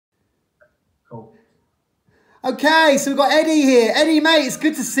Cool. Okay, so we've got Eddie here. Eddie, mate, it's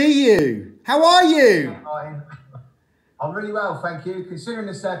good to see you. How are you? I'm really well, thank you. Considering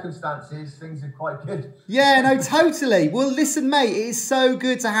the circumstances, things are quite good. Yeah, no, totally. Well, listen, mate, it is so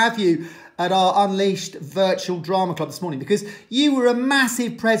good to have you at our Unleashed Virtual Drama Club this morning, because you were a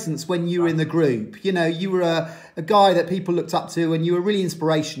massive presence when you were in the group. You know, you were a guy that people looked up to, and you were really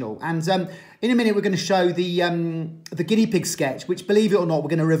inspirational. And in a minute, we're going to show the guinea pig sketch, which, believe it or not, we're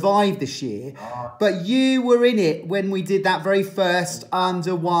going to revive this year. But you were in it when we did that very first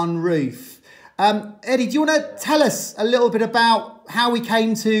Under One Roof. Eddie, do you want to tell us a little bit about how we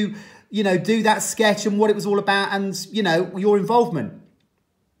came to, you know, do that sketch and what it was all about, and, you know, your involvement?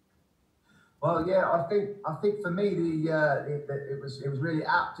 Well, yeah, I think for me it was really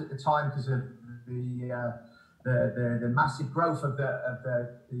apt at the time because of the massive growth of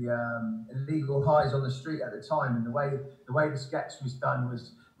the illegal highs on the street at the time, and the way the sketch was done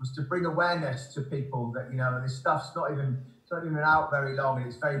was to bring awareness to people that, you know, this stuff's not even out very long, and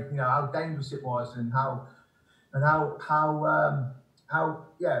it's very, you know, how dangerous it was, and how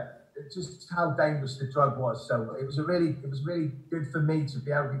just how dangerous the drug was. So it was really good for me to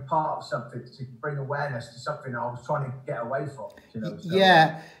be able to be part of something, to bring awareness to something I was trying to get away from, you know. So,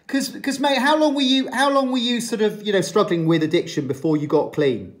 yeah, because mate, how long were you sort of, you know, struggling with addiction before you got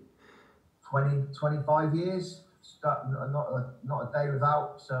clean? 25 years, not a day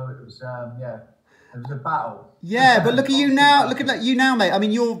without. So it was it was a battle. Yeah, but look at you now. Look at you now, mate. I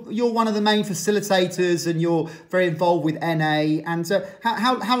mean, you're one of the main facilitators, and you're very involved with NA. And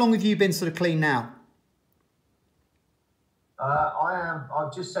how long have you been sort of clean now?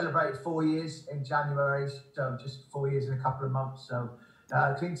 I've just celebrated 4 years in January, so just 4 years in a couple of months. So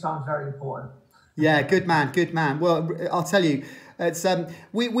clean time is very important. Yeah, good man, good man. Well, I'll tell you, it's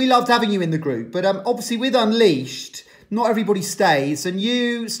we loved having you in the group, but obviously with Unleashed, not everybody stays, and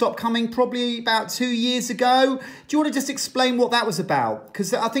you stopped coming probably about 2 years ago. Do you want to just explain what that was about?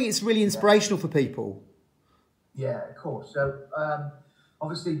 Because I think it's really inspirational for people. Yeah, of course. So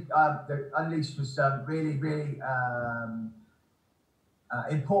obviously, the Unleashed was really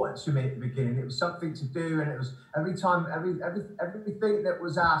important to me at the beginning. It was something to do, and it was everything that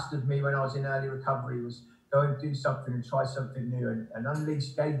was asked of me when I was in early recovery was go and do something and try something new. And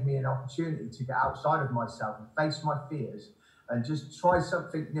Unleashed gave me an opportunity to get outside of myself and face my fears and just try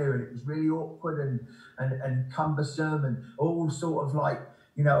something new. And it was really awkward and cumbersome and all sort of like,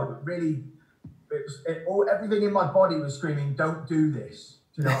 you know, really, everything in my body was screaming, don't do this.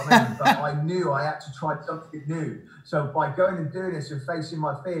 Do you know what I mean? But I knew I had to try something new. So by going and doing this and facing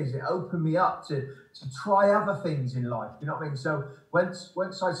my fears, it opened me up to try other things in life. You know what I mean? So once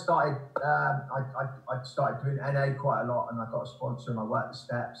I started, I started doing NA quite a lot, and I got a sponsor, and I worked the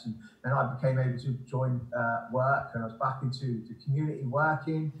steps, and then I became able to join work, and I was back into the community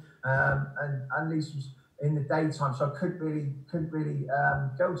working, and Unleashed was in the daytime, so I couldn't really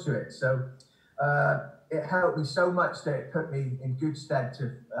go to it. So it helped me so much that it put me in good stead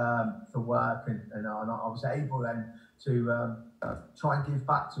for work, and I was able then to try and give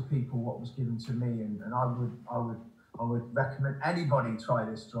back to people what was given to me, and I would recommend anybody try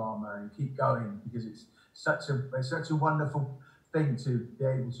this drama and keep going, because it's such a wonderful thing to be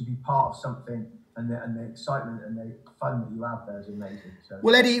able to be part of something, and the excitement and the fun that you have there is amazing. So,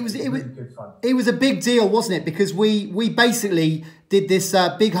 well, Eddie, it was really good fun. It was a big deal, wasn't it? Because we basically did this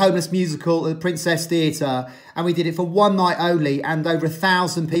big homeless musical at the Princess Theatre, and we did it for one night only, and over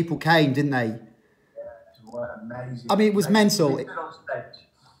 1,000 people came, didn't they? Yeah, amazing. I mean, it was mental. We stood on stage.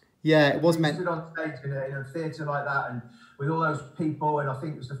 Yeah, it was mental. We stood on stage in a theatre like that, and with all those people, and I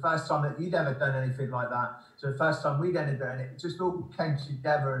think it was the first time that you'd ever done anything like that. So the first time we'd ended there, and it just all came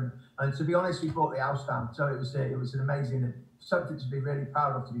together. And to be honest, we brought the house down. So it was an amazing, something to be really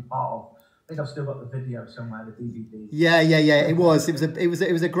proud of, to be part of. I think I've still got the video somewhere, the DVD. Yeah. It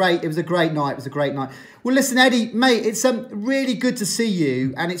was a great night. It was a great night. Well, listen, Eddie, mate, it's really good to see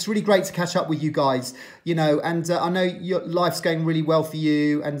you, and it's really great to catch up with you guys. You know, and I know your life's going really well for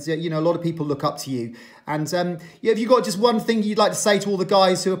you, and you know, a lot of people look up to you. And have you got just one thing you'd like to say to all the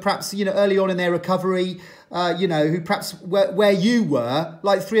guys who are perhaps, you know, early on in their recovery, you know, who perhaps where you were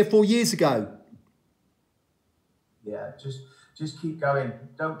like 3 or 4 years ago? Yeah, just keep going.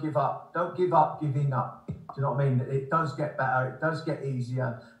 Don't give up. Don't give up giving up. Do you know what I mean? It does get better. It does get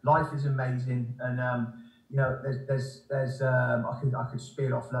easier. Life is amazing. And, you know, I could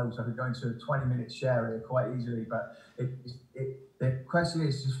spiel off loads. I could go into a 20-minute share here quite easily. But the question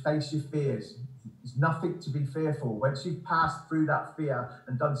is just face your fears. There's nothing to be fearful. Once you've passed through that fear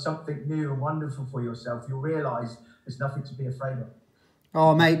and done something new and wonderful for yourself, you'll realise there's nothing to be afraid of.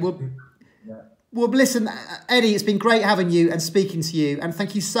 Oh, mate. Well, yeah. Well, listen, Eddie, it's been great having you and speaking to you. And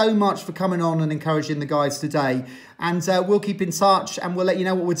thank you so much for coming on and encouraging the guys today. And we'll keep in touch and we'll let you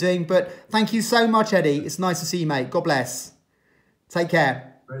know what we're doing. But thank you so much, Eddie. It's nice to see you, mate. God bless. Take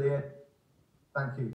care. Brilliant. Thank you.